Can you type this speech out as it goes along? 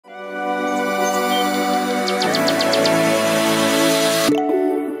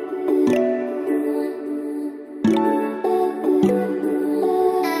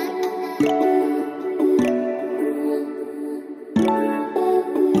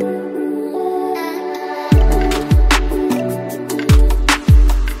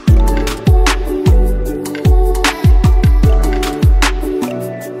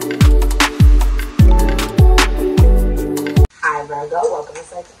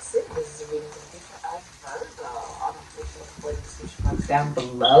SIKIKSYD. This is a reading for the future of Virgo. All the information for the description box down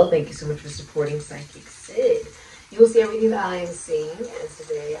below. Thank you so much for supporting SIKIKSYD. You will see everything that I am seeing, and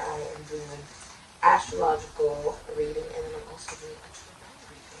today I am doing an astrological reading, and then I'm also doing a tarot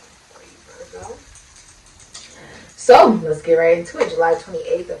reading for you, Virgo. So let's get right into it. July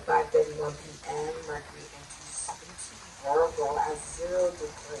 28th at 5:31 p.m. Mercury enters into Virgo at 0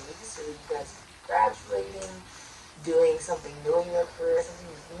 degrees. So you guys are graduating, doing something new in your career, something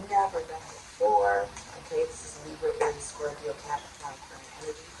you've never done before. Okay, this is Libra, Aries, Scorpio, Capricorn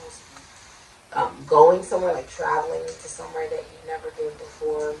energy. Going somewhere, like traveling to somewhere that you never did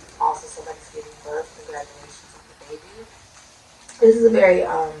before. Also, somebody's giving birth. Congratulations on the baby. This is a very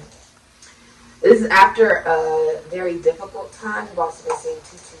this is after a very difficult time. You've also been seeing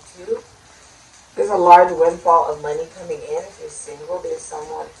 222. There's a large windfall of money coming in. If you're single, there's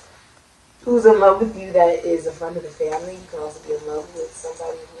someone who's in love with you that is a friend of the family. You can also be in love with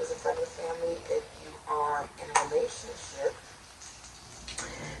somebody who is a friend of the family if you are in a relationship.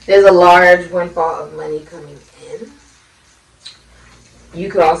 There's a large windfall of money coming in. You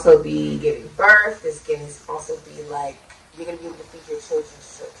could also be giving birth. This can also be like you're going to be able to feed your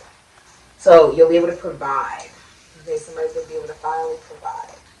children's children. So you'll be able to provide. Okay, somebody's going to be able to finally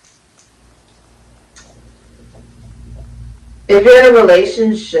provide. If you're in a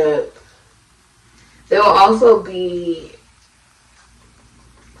relationship, there will also be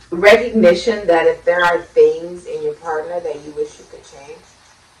recognition that if there are things in your partner that you wish you could change,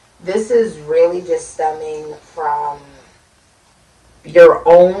 this is really just stemming from your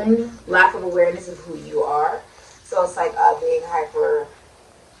own lack of awareness of who you are. So it's like being hyper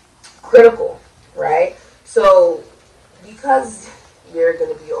critical, right? So because you're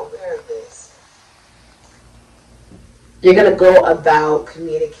going to be aware of this, you're going to go about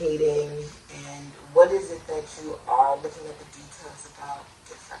communicating, and what is it that you are looking at the details about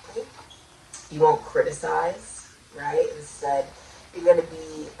differently. You won't criticize, right? Instead, you're going to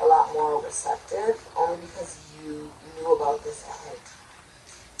be a lot more receptive, only because you knew about this ahead of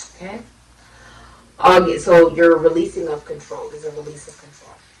time. Okay? So you're releasing of control. There's a release of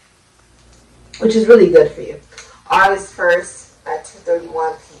control, which is really good for you. August 1st at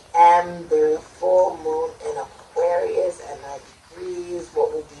 2:31 p.m. There's a full moon in Aquarius at 9 degrees.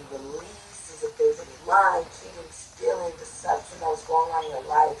 What will be released is if there's any lying, cheating, stealing, deception that was going on in your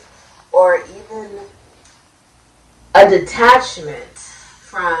life, or even a detachment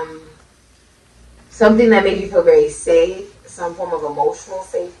from something that made you feel very safe, some form of emotional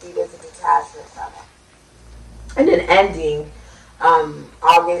safety. There's a detachment from it. And then ending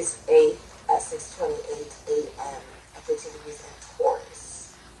August 8th at 6:28 a.m. at 15 degrees in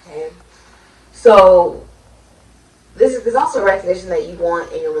Taurus. Okay? So there's also a recognition that you want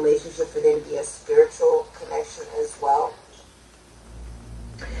in your relationship for there to be a spiritual connection as well.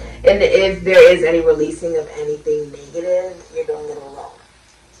 And if there is any releasing of anything negative, you're doing it alone.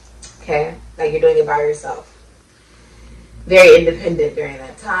 Okay? Like you're doing it by yourself. Very independent during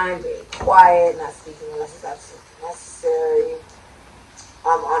that time, very quiet, not speaking unless it's absolutely necessary.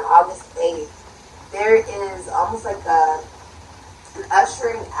 On August 8th, there is almost like an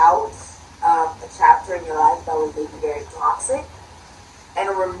ushering out of a chapter in your life that was maybe very toxic, and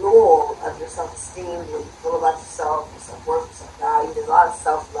a renewal of your self-esteem, where you feel about yourself, your self-worth, your self-value. There's a lot of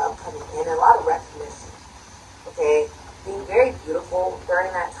self-love coming in, and a lot of recognition. Okay? Being very beautiful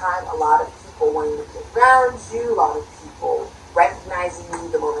during that time. A lot of people wanting to be around you, a lot of people recognizing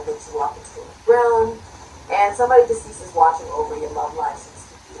you the moment that you walk into a room, and somebody deceased is watching over your love life. So this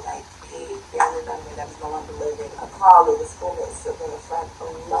could be like a family member that is no longer living, a colleague, a schoolmate, sibling, a friend, a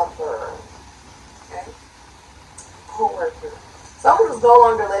lover, okay? Co-worker. Someone who's no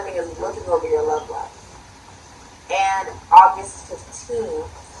longer living is looking over your love life. And August 15th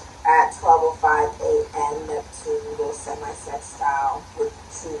at 12:05 a.m. Neptune goes semi-sextile with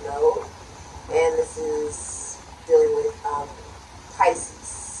True Node. And this is dealing with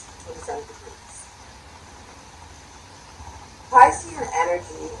Pisces, 27 degrees. Piscean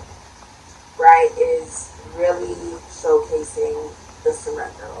energy, right, is really showcasing the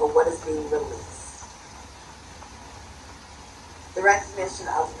surrender, or what is being released. The recognition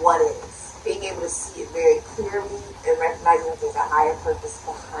of what is, being able to see it very clearly and recognizing that there's a higher purpose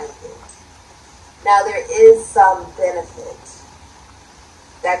behind it. Now, there is some benefit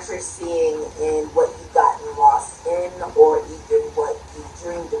that you're seeing in what you've gotten lost in, or even what you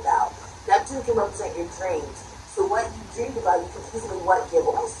dreamed about. Neptune can represent your dreams. So what you dreamed about, you can easily get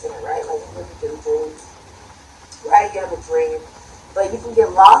lost in it, right? Like you have your dreams, right? You have a dream. But you can get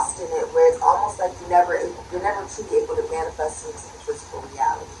lost in it, where it's almost like you're never truly able to manifest into the physical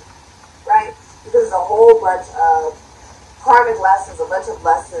reality, right? Because there's a whole bunch of karmic lessons, a bunch of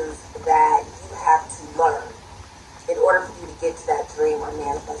lessons that you have to learn in order for you to get to that dream or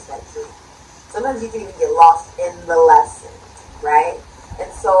manifest that dream. Sometimes you can even get lost in the lesson, right?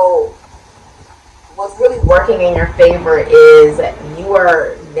 And so what's really working in your favor is you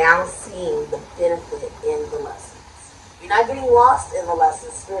are now seeing the benefit in the lessons. You're not getting lost in the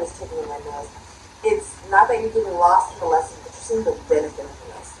lessons. Spirit is kicking in my nose. It's not that you're getting lost in the lessons, but you're seeing the benefit of the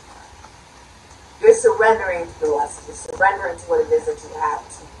lesson. You're surrendering to the lesson. You're surrendering to what it is that you have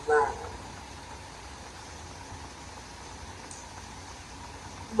to learn.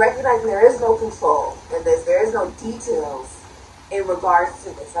 Recognizing there is no control in this. There is no details in regards to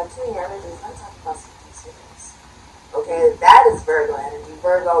this. I'm tuning energy. I'm talking about some details. Okay, that is Virgo energy.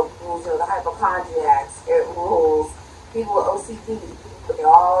 Virgo rules, the hypochondriacs. It rules people with OCD. Look at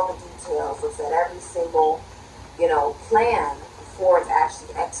all the details. Looks at every single, plan before it's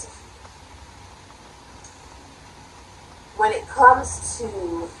actually executed. When it comes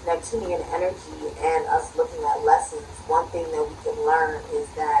to Neptunian energy and us looking at lessons, one thing that we can learn is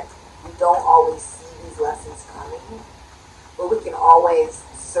that we don't always see these lessons coming, but we can always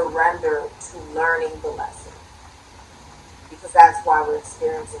surrender to learning the lesson, because that's why we're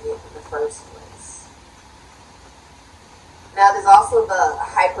experiencing it in the first place. Now, there's also the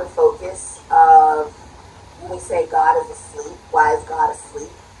hyper-focus of when we say God is asleep. Why is God asleep,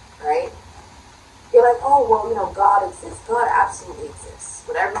 right? You're like, oh, well, God exists. God absolutely exists.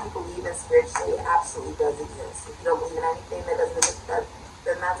 Whatever you believe in spiritually, it absolutely does exist. If you don't believe in anything that doesn't exist,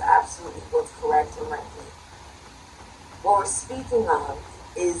 then that's absolutely what's correct and right. What we're speaking of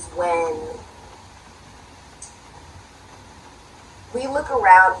is when we look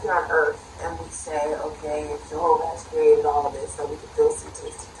around here on Earth and we say, okay, if Jehovah has created all of this, so we can feel, see,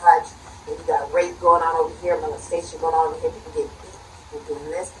 taste, and touch, and you got rape going on over here, molestation going on over here, people getting beat, people doing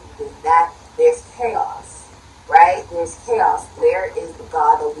this, people doing that. There's chaos, right? There's chaos. Where is the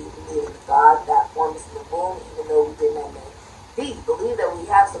God that we believe in? The God that formed us in the womb, even though we did not know be. Believe that we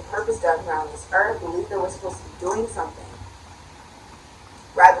have some purpose down here on this earth. Believe that we're supposed to be doing something.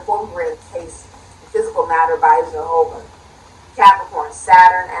 Right before we were encased in physical matter by Jehovah. Capricorn,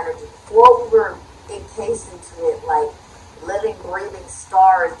 Saturn energy. Before we were encased into it like living, breathing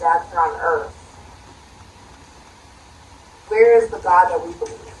stars down here on earth. Where is the God that we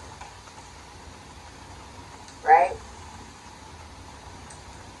believe? Right?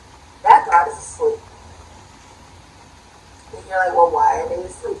 That God is asleep. And you're like, well, why are they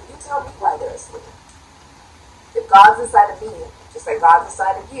asleep? You tell me why they're asleep. If God's inside of me, just like God's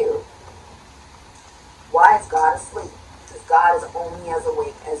inside of you, why is God asleep? Because God is only as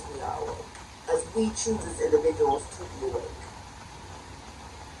awake as we are awake. As we choose as individuals to be awake.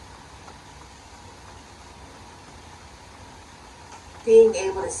 Being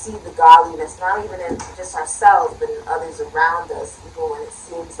able to see the godliness, not even in just ourselves, but in others around us, even when it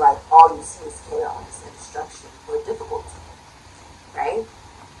seems like all you see is chaos and destruction or difficulty, right?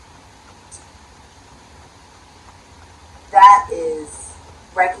 That is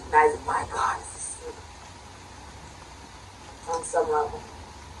recognizing my God is asleep on some level.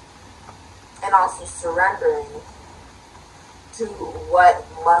 And also surrendering to what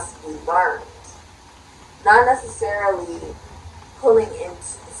must be learned. Not necessarily pulling into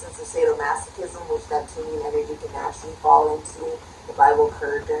the sense of sadomasochism, which Neptunian energy can naturally fall into. The Bible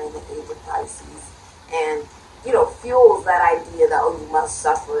occurred during the age of Pisces. And, fuels that idea that, oh, you must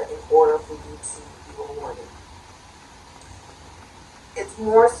suffer in order for you to be rewarded. It's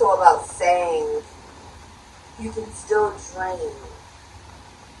more so about saying you can still dream.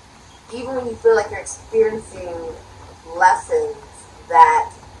 Even when you feel like you're experiencing lessons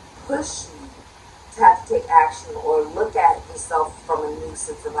that push you to have to take action or look at yourself from a new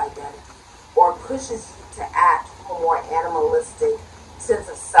sense of identity, or pushes you to act from a more animalistic sense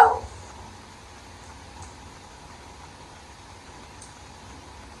of self.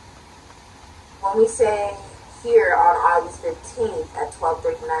 When we say here on August 15th at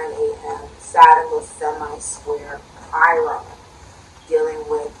 12:39 a.m., Saturn was semi-square Chiron, dealing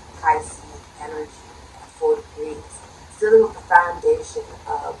with Pisces energy at 4 degrees, dealing with the foundation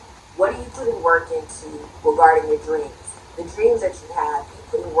of what are you putting work into regarding your dreams? The dreams that you have, you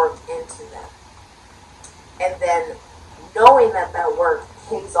putting work into them. And then knowing that that work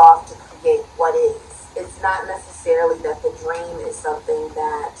pays off to create what is. It's not necessarily that the dream is something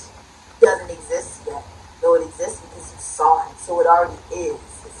that doesn't exist yet. No, it exists because you saw it. So it already is.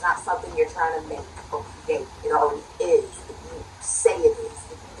 It's not something you're trying to make or create. It already is. If you say it is.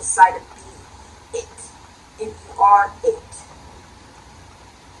 If you decide to be it. If you are it.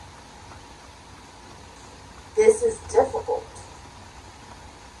 This is difficult.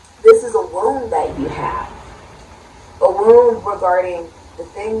 This is a wound that you have. A room regarding the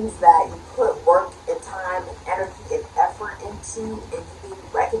things that you put work and time and energy and effort into, and you being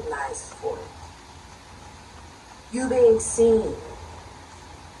recognized for it. You being seen.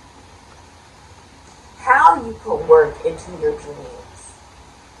 How you put work into your dreams.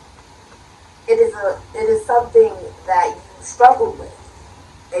 It is something that you struggle with.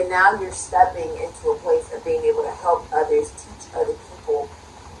 And now you're stepping into a place of being able to help others, teach other people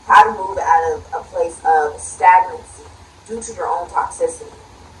how to move out of a place of stagnancy due to your own toxicity,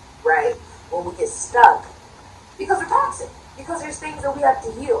 right? When we get stuck, because we're toxic, because there's things that we have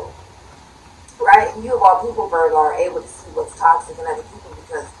to heal, right? And you of all people, Virgo, are able to see what's toxic in other people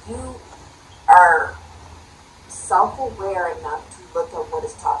because you are self-aware enough to look at what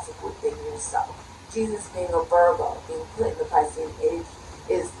is toxic within yourself. Jesus being a Virgo, being put in the Piscean age,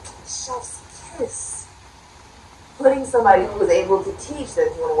 is chef's kiss. Putting somebody who is able to teach that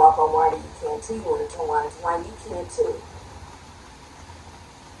if you want to walk on water, you can too. You want to turn water into wine, you can too.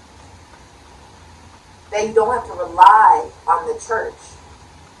 That you don't have to rely on the church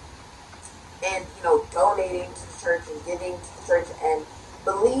and, donating to the church and giving to the church and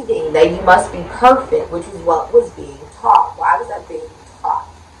believing that you must be perfect, which is what was being taught. Why was that being taught?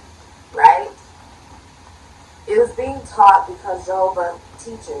 Right? It was being taught because Jehovah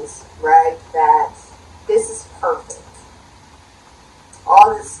teaches, right, that this is perfect.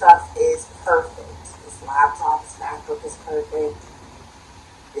 All this stuff is perfect. This laptop, this MacBook is perfect.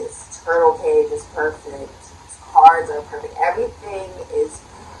 This turtle cage is perfect. These cards are perfect. Everything is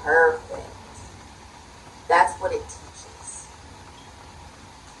perfect. That's what it teaches.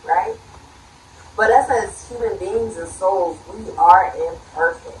 Right? But us as human beings and souls, we are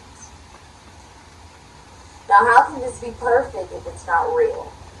imperfect. Now, how can this be perfect if it's not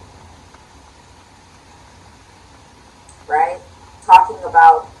real? Right? Talking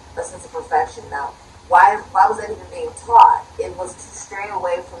about a sense of perfection. Now, why was that even being taught? It was to stray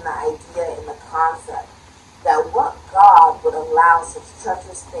away from the idea and the concept that what God would allow such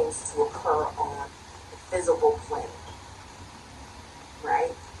treacherous things to occur on the physical plane.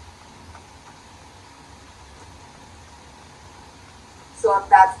 Right? So if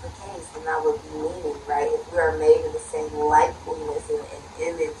that's the case, then that would be meaning, right? If we are made in the same likeness and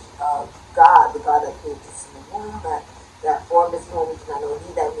image of God, the God that created us in the womb, that formed us when we cannot know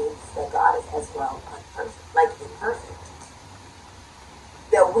He, that means that God is as well imperfect, like imperfect.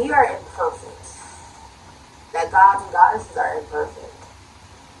 That we are imperfect. That gods and goddesses are imperfect.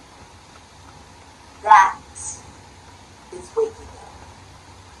 That is waking up.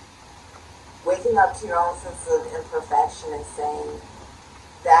 Waking up to your own sense of imperfection and saying,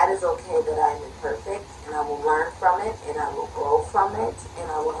 that is okay that I'm imperfect, and I will learn from it, and I will grow from it, and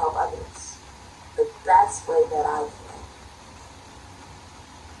I will help others the best way that I can.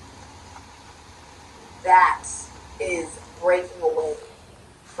 That is breaking away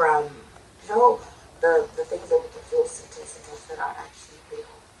from the things that we can feel symptoms that are actually real.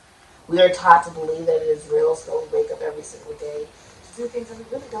 We are taught to believe that it is real, so we wake up every single day to do things that we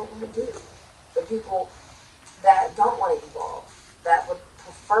really don't want to do. For people that don't want to evolve, that would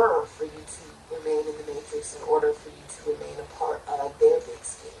prefer for you to remain in the matrix in order for you to remain a part of their big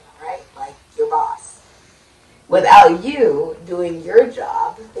scheme, right? Like your boss. Without you doing your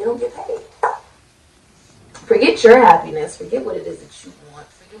job, they don't get paid. Forget your happiness. Forget what it is that you want.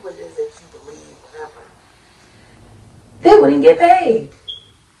 Forget what it is that you believe, whatever. They wouldn't get paid.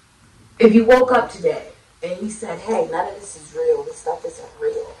 If you woke up today and you said, hey, none of this is real. This stuff isn't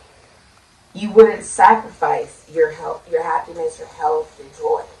real. You wouldn't sacrifice your health, your happiness, your health, your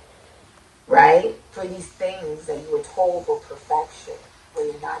joy, right? For these things that you were told were perfection when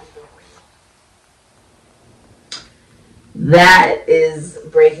you're not even real. That is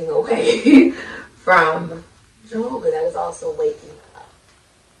breaking away from Jehovah. That is also waking up.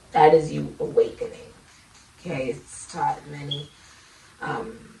 That is you awakening. Okay, it's taught many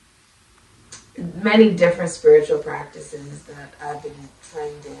different spiritual practices that I've been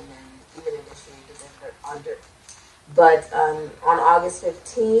trained in and even initiated under. But on August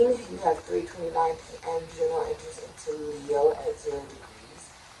 15, you have 3:29 p.m. Juno enters into Leo at 0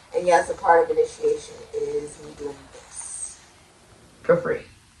 degrees. And yes, a part of initiation is me doing this for free,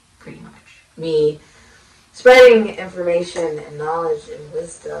 pretty much. Me spreading information and knowledge and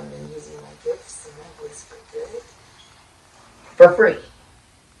wisdom and using my gifts and my voice for good for free.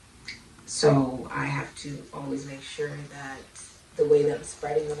 So I have to always make sure that the way that I'm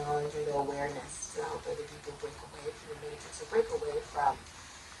spreading the knowledge and the awareness to help other people break away from the matrix or break away from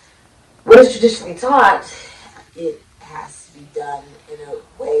what is traditionally taught, it has to be done in a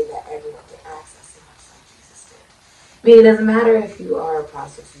way that everyone can access it, much like Jesus did. I mean, it doesn't matter if you are a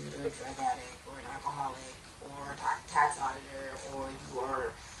prostitute or a drug addict or an alcoholic or a doctor tax auditor, or you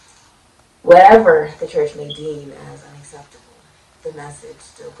are whatever the church may deem as unacceptable, the message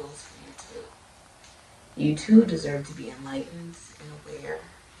still goes for you too. You too deserve to be enlightened and aware.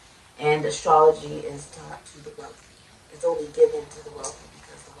 And astrology is taught to the wealthy. It's only given to the wealthy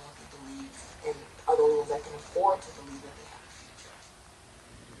because the wealthy believe, and are the only ones that can afford to believe that they have a future.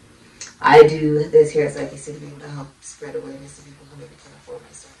 I do this here at SIKIKSYD to be able to help spread awareness to people who maybe can't afford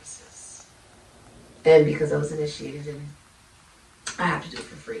my services. And because I was initiated, and I have to do it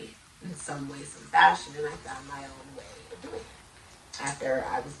for free in some way, some fashion, and I found my own way of doing it after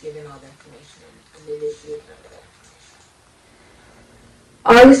I was given all the information and initiated under that information.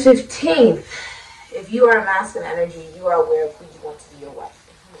 August 15th, if you are a masculine energy, you are aware of who you want to be your wife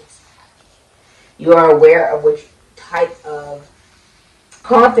and who makes you happy. You are aware of which type of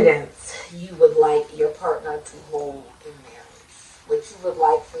confidence you would like your partner to hold in marriage, what you would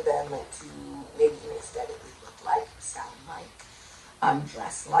like for them to maybe even aesthetically look like, sound like,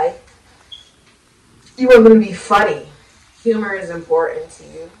 dress like. You want them to be funny. Humor is important to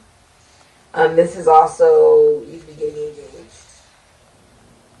you. This is also, you could be getting engaged.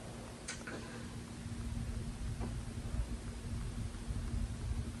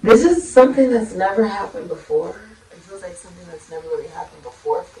 This is something that's never happened before. It feels like something that's never really happened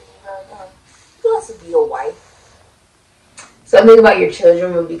before for you, Virgo. You can also be a wife. Something about your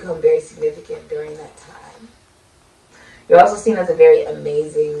children will become very significant during that time. You're also seen as a very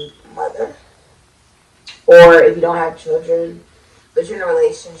amazing mother. Or if you don't have children, but you're in a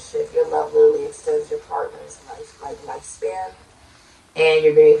relationship, your love literally extends your partner's lifespan. And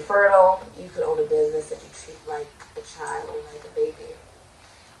you're very fertile. You could own a business that you treat like a child or like a baby.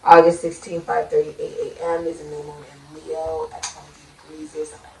 August 16, 5:38 a.m. is a new moon in Leo at 20 degrees. There's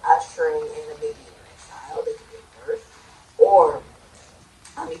something ushering in a baby and a child. They could be a birth. Or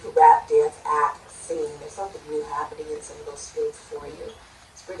you could rap, dance, act, sing. There's something new happening in some of those fields for you.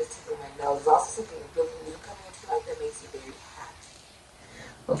 Spirit is tickling my nose. There's also something really new coming into your life that makes you very happy.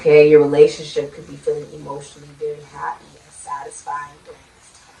 Okay, your relationship could be feeling emotionally very happy and satisfying during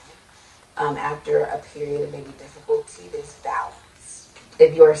this time. After a period of maybe difficulty, there's balance.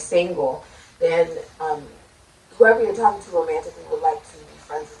 If you're single, then whoever you're talking to romantically would like to be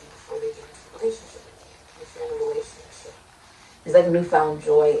friends with you before they get into a relationship with you. If you're in a relationship, there's like a newfound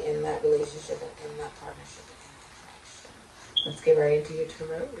joy in that relationship and in that partnership and in that connection. Let's get right into your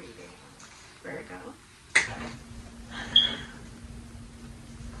tarot reading, Virgo.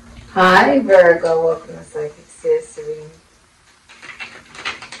 Hi, Virgo. Welcome to SIKIKSYD.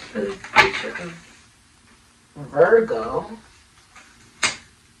 For the future of Virgo.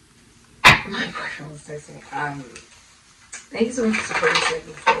 My boyfriend was texting. Thank you so much for supporting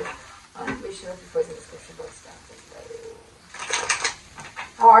SIKIKSYD. Make sure to look in the description box down below.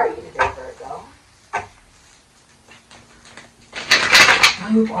 How are you today, Virgo? I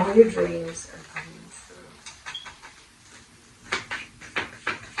hope all your dreams are coming true.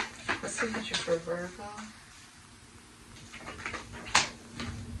 What's the future for Virgo?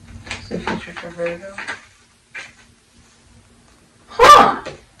 What's the future for Virgo? Huh!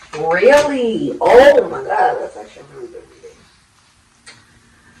 Really? Oh my god, that's actually a really good reading.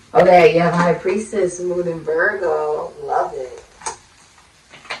 Okay, you have High Priestess, Moon in Virgo. Love it.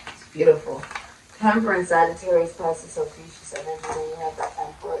 It's beautiful. Temperance, Sagittarius, Pisces, Ophiuchus, and then you have the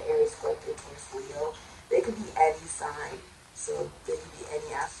Emperor, Aries, Scorpio, Taurus, Leo. They could be any sign. So they could be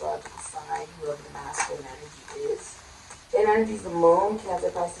any astrological sign, whoever the masculine energy is. Their energy is the Moon, Cancer,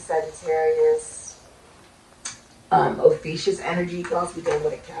 Pisces, Sagittarius. Ophiuchus energy can also be done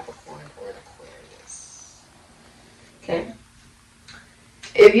with a Capricorn or an Aquarius. Okay.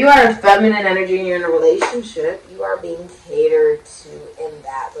 If you are a feminine energy and you're in a relationship, you are being catered to in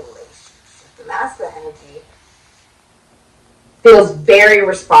that relationship. The masculine energy feels very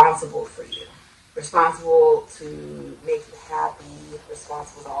responsible for you. Responsible to make you happy.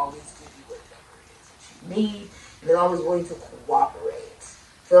 Responsible to always give you whatever it is that you need. And is always willing to cooperate.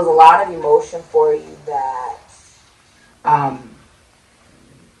 Feels a lot of emotion for you that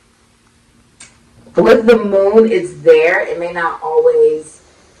with the moon, it's there. It may not always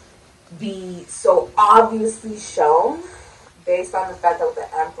be so obviously shown based on the fact that with the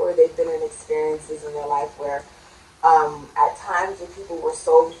Emperor, they've been in experiences in their life where at times when people were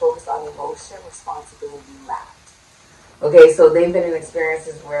solely focused on emotion, responsibility lacked. Okay, so they've been in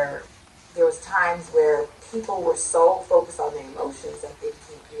experiences where there was times where people were so focused on their emotions that they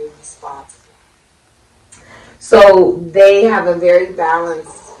became irresponsible. So they have a very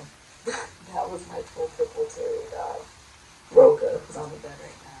balanced. That was my twin pituitary dog, Roka, who's on the bed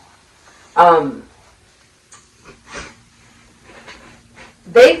right now.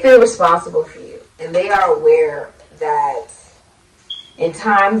 They feel responsible for you, and they are aware that in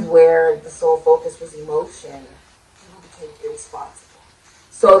times where the sole focus was emotion, people became irresponsible.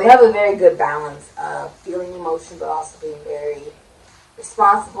 So they have a very good balance of feeling emotion, but also being very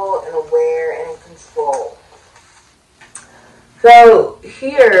responsible and aware and in control. So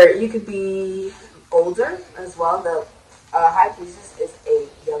here you could be older as well. The High Priestess is a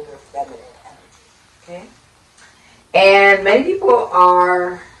younger feminine energy. Okay, and many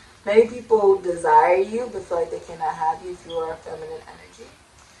people desire you, but feel like they cannot have you if you are a feminine energy.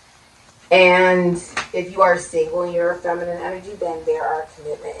 And if you are single and you're a feminine energy, then there are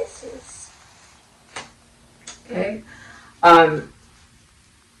commitment issues. Okay.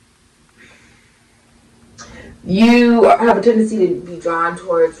 You have a tendency to be drawn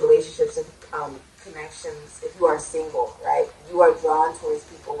towards relationships and connections. If you are single, right, you are drawn towards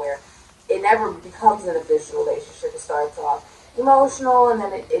people where it never becomes an official relationship. It starts off emotional, and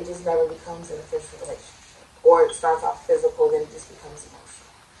then it just never becomes an official relationship. Or it starts off physical, then it just becomes emotional.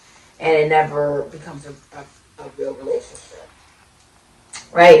 And it never becomes a real relationship.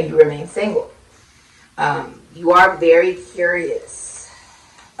 Right? You remain single. You are very curious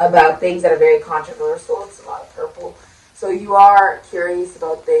about things that are very controversial. It's a lot of purple. So you are curious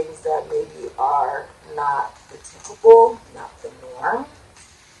about things that maybe are not the typical, not the norm.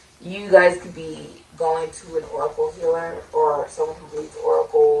 You guys could be going to an oracle healer, or someone who reads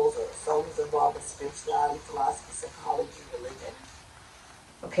oracles, or someone who's involved in spirituality, philosophy, psychology, religion.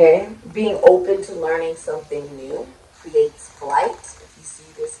 Okay? Being open to learning something new creates flight. If you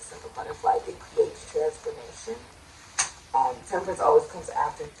see this as like a butterfly, it creates transformation. Temperance always comes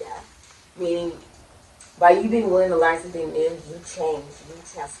after death, meaning by you being willing to learn something new, you change, you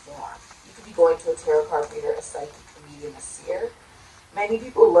transform. You could be going to a tarot card reader, a psychic, a medium, a seer. Many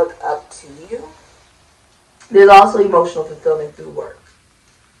people look up to you. There's also emotional fulfillment through work.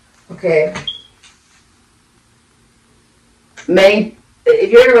 Okay?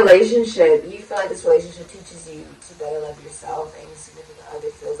 If you're in a relationship, you feel like this relationship teaches you to better love yourself, and your significant other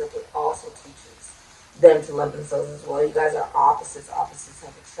feels like it also teaches them to love themselves as well. You guys are opposites. Opposites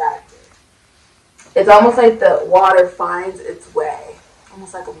have attracted. It's almost like the water finds its way.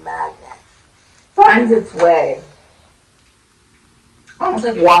 Almost like a magnet. Finds its way. Almost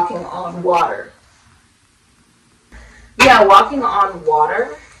like walking on water. Yeah, walking on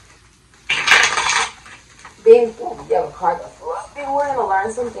water. You have a card that's being willing to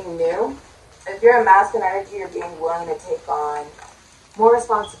learn something new. If you're a masculine energy, you're being willing to take on more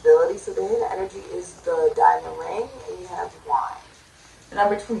responsibility. So the hidden energy is the diamond ring, and you have wine. The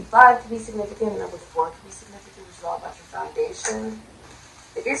number 25 could be significant. The number 4 could be significant, which is all about your foundation.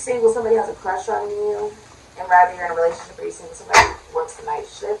 If you're single, somebody has a crush on you, and rather you're in a relationship or you're single, somebody works the night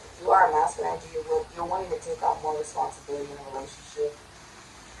shift. If you are a masculine energy, you're wanting to take on more responsibility in a relationship.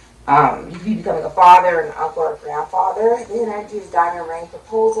 You could be becoming a father, an uncle, or a grandfather. The hidden energy is diamond ring,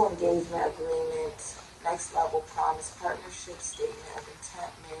 proposal, engagement, agreement, next level, promise, partnership, statement of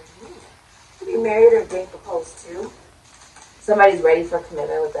intent, marriage, union. You could be married or being proposed to. Somebody's ready for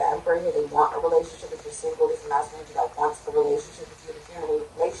commitment with the Emperor here. They want a relationship. If you're single, there's a masculine energy that wants the relationship. If you're in a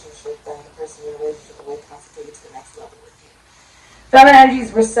relationship, then the person you're in a relationship will want to take it to the next level with you. Feminine energy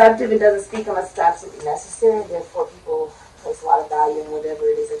is receptive. It doesn't speak unless it's absolutely necessary. Therefore, people place a lot of value in whatever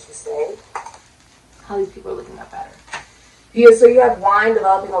it is that you say. How these people are looking up better. Yeah, so you have wine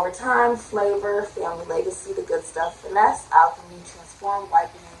developing over time, flavor, family legacy, the good stuff, finesse, alchemy, transform,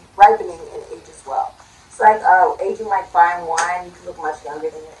 ripening, and age as well. It's like aging like fine wine. You can look much younger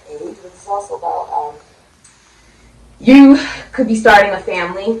than your age, but it's also about you could be starting a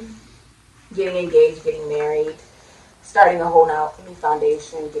family, getting engaged, getting married, starting a whole new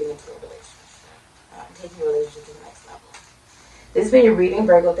foundation, getting into a relationship, taking your relationship to the next level. This has been your reading,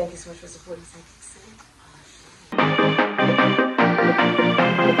 Virgo. Thank you so much for supporting SIKIKSYD.